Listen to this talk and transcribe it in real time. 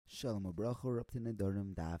Shalom Ubracha, we're up to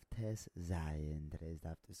Nedarim Daf Tes Zayin. Today's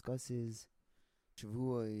Daf discusses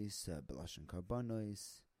Shavuos, B'lashon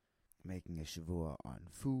Karbanos, making a Shavua on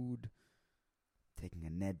food, taking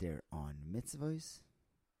a Neder on mitzvahs,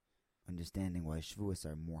 understanding why Shavuos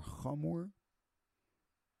are more chamor,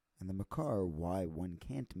 and the Makar, why one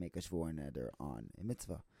can't make a Shavua Neder on a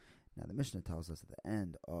mitzvah. Now the Mishnah tells us at the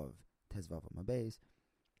end of Tes Vav Amabez,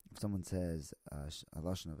 if someone says a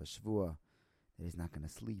lashon of a Shavua, that he's not going to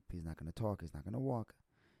sleep, he's not going to talk, he's not going to walk,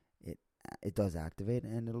 it does activate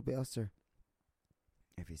and it'll be usher.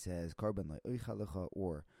 If he says karban lo'ichalecha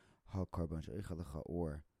or ha karban she'ichalecha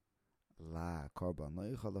or la karban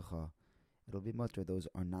lo'ichalecha, it'll be mutter. Those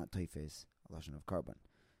are not teifes, a lashon of karban.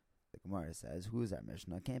 The Gemara says, who is our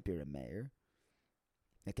Mishnah? It can't be Rameir.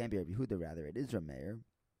 It can't be Rabbi Yehuda, rather it is Rameir.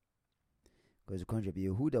 Because according to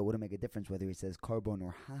Rabbi Yehuda, it wouldn't make a difference whether he says karban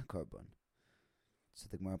or ha karban. So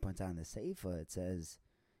the Gemara points out in the Seifa, it says,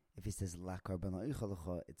 if he says la karban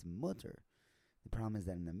lo'ichalecha, it's mutter. The problem is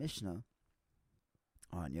that in the Mishnah,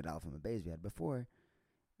 on Yud Aleph and Beis we had before,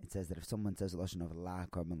 it says that if someone says a lashon of la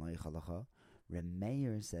karban lo'ichalecha,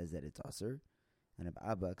 Rameir says that it's usher, and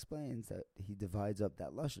Abba explains that he divides up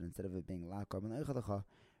that lashon. Instead of it being la karban lo'ichalecha,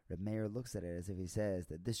 Rameir looks at it as if he says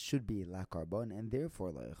that this should be la karban and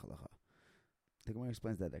therefore lo'ichalecha. The Gemara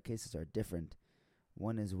explains that their cases are different.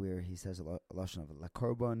 One is where he says a lashon of la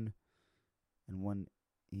karban, and one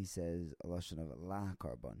he says a lashon of la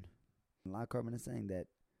karban. La karban is saying that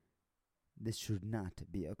this should not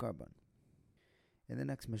be a karban. In the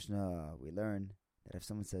next Mishnah, we learn that if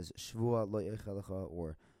someone says shvua lo yoichalecha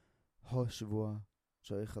or ha shvua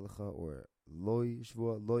shoichalecha or loy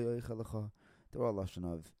shvua lo yoichalecha, they're all lashon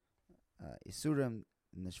of isurim,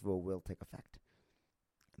 and the shvua will take effect.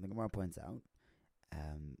 And the Gemara points out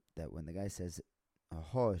that when the guy says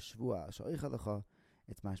ha shvua shoichalecha,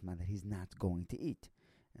 it's mashma that he's not going to eat.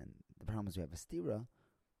 And the problem is we have a stira,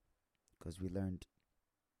 because we learned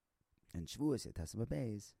in Shavuos at Tesam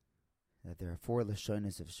Beis that there are four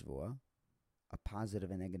lashonos of Shavua: a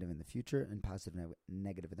positive and negative in the future, and positive and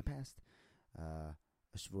negative in the past. A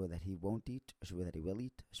Shavua that he won't eat, a Shavua that he will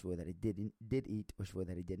eat, a Shavua that he did eat, or a Shavua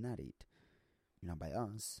that he did not eat. Now by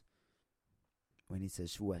us, when he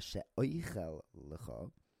says Shavua she'oichel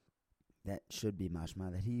lecha, that should be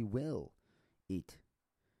mashma that he will eat.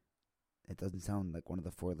 It doesn't sound like one of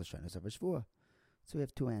the four lashonos of a Shavua. So we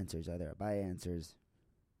have two answers. Either Abaye answers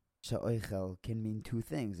she'oichel can mean two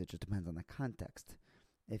things. It just depends on the context.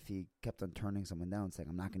 If he kept on turning someone down, saying,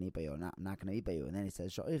 I'm not going to eat by you, I'm not going to eat by you, and then he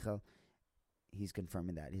says she'oichel, he's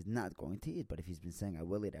confirming that he's not going to eat. But if he's been saying, I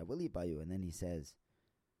will eat by you, and then he says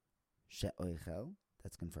she'oichel,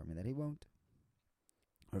 that's confirming that he won't.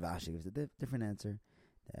 Rav Ashi gives a different answer,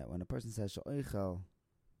 that when a person says she'oichel,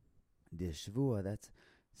 the shvua, that's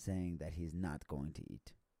saying that he's not going to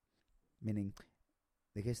eat. Meaning,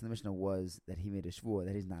 the case in the Mishnah was that he made a shvua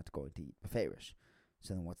that he's not going to eat beferish.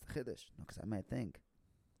 So then what's the chiddush? No, because I might think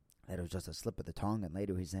that it was just a slip of the tongue, and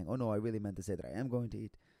later he's saying, oh no, I really meant to say that I am going to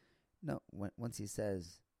eat. No, once he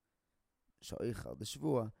says she'oichel, the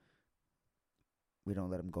shvua, we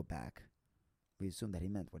don't let him go back. We assume that he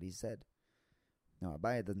meant what he said. Now,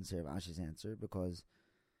 Abaye doesn't say Rav Ashi's answer because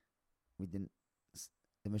the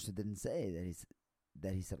Mishnah didn't say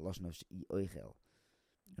that he said lashon of she'oichel.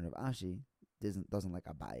 And Rav Ashi doesn't like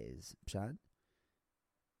Abaye's pshat,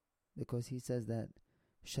 because he says that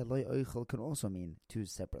she'lo oichel can also mean two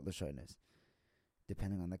separate lashonos,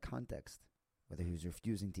 depending on the context, whether he was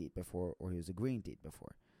refusing to eat before or he was agreeing to eat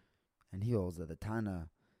before. And he holds that the Tana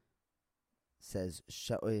says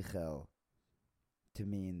she'oichel to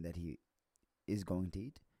mean that he is going to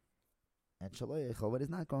eat, and she'lo oichel what is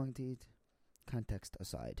not going to eat, context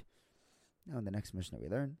aside. Now in the next Mishnah we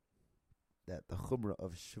learn that the chumrah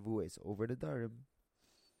of Shavuos over Nedarim,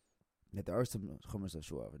 that there are some chumras of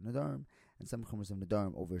Shavuos over Nedarim and some chumras of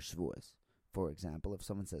Nedarim over Shavuos. For example, if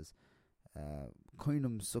someone says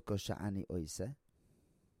koinum sukkah sha'ani oise,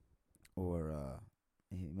 or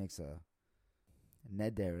he makes a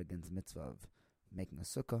neder against mitzvah of making a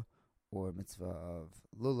sukkah, or mitzvah of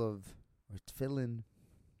lulav or tefillin,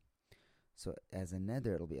 so as a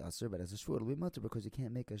neder it'll be asur, but as a shvuah it'll be mutter, because you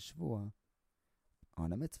can't make a shvuah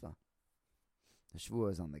on a mitzvah. The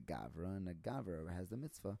shvuah is on the gavra, and the gavra has the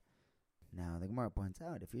mitzvah. Now, the Gemara points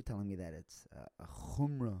out, if you're telling me that it's a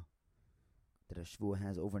chumrah that a shvuah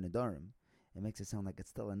has over nedarim, it makes it sound like it's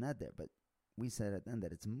still a neder. But we said at the end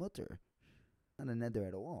that it's mutter, not a neder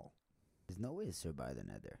at all. There's no isur by the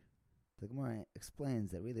neder. The Gemara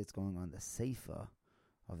explains that really it's going on the seifa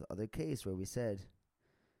of the other case where we said,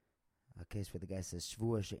 a case where the guy says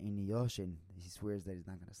shvuah she'eni yoshin, he swears that he's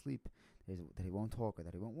not going to sleep, that he won't talk or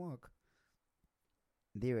that he won't walk.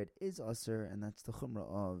 There it is Asr, and that's the Chumrah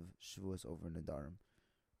of Shavuos over Nadarim.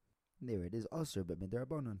 There it is Asr, but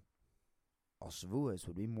Midrabanan. All Shavuos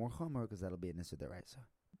would be more Chomer, because that'll be a Nisr Deraisa.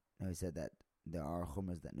 Now he said that there are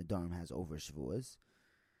Chumras that Nadarim has over Shavuos.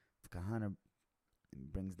 If Kahana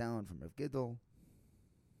brings down from Rav Gidol,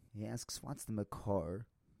 he asks, what's the Makar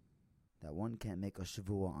that one can't make a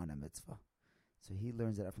Shavua on a mitzvah? So he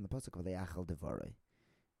learns that from the pasuk of Le'achal Devarei,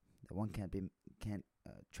 that one can't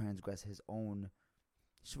transgress his own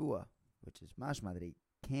Shavua, which is mashma that he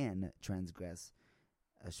can transgress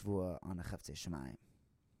a Shavua on a Chavtzei Shemayim.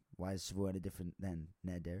 Why is Shavua different than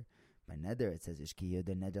Neder? By Neder it says Ishki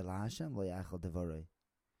Yoder Neder LaHashem Le'achal Devarei.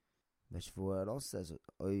 The Shavua it also says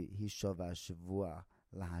Oy Hishova Shavua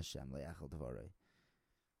LaHashem Le'achal Devarei.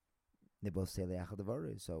 They both say Le'achal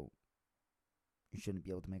Devarei, so you shouldn't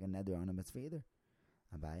be able to make a neder on a mitzvah either.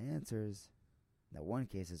 Abai answers that one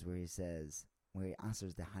case is where he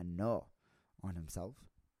answers the hano on himself.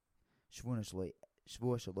 Shvua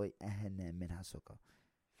shaloi ehene min hasukkah.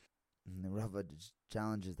 And the Rava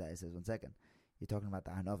challenges that. He says, 1 second, you're talking about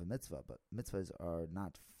the hano of a mitzvah, but mitzvahs are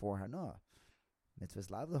not for hano. Mitzvahs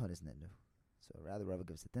lavlahon is nidnu. So rather, Rava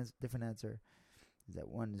gives a different answer. Is that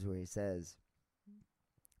one is where he says,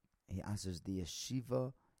 he answers the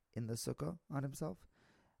yeshiva in the sukkah on himself,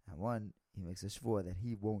 and one he makes a shvua that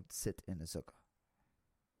he won't sit in the sukkah.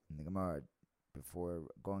 And the Gemara, before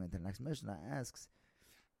going into the next Mishnah, asks,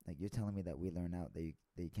 like, you're telling me that we learn out that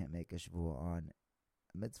you can't make a shvua on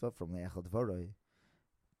a mitzvah from Le'achal Dvaroi,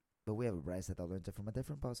 but we have a brayso that learns it from a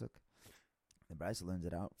different pasuk. The brayso learns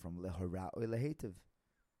it out from Lehara or Lehetiv.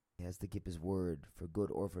 He has to keep his word for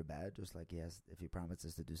good or for bad, just like if he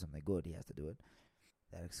promises to do something good, he has to do it.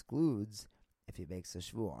 That excludes if he makes a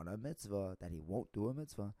shvua on a mitzvah that he won't do a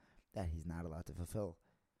mitzvah that he's not allowed to fulfill,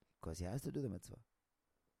 because he has to do the mitzvah.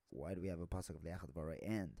 Why do we have a pasuk of Le'achal Dvarei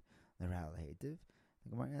and L'Ra L'Hetiv? The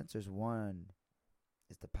Gemara answers, one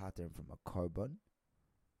is the pattern from a korban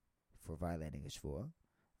for violating a shvua,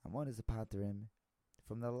 and one is the pattern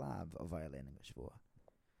from the lav of violating a shvua.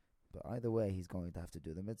 But either way, he's going to have to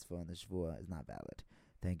do the mitzvah, and the shvua is not valid.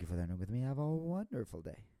 Thank you for learning with me. Have a wonderful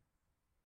day.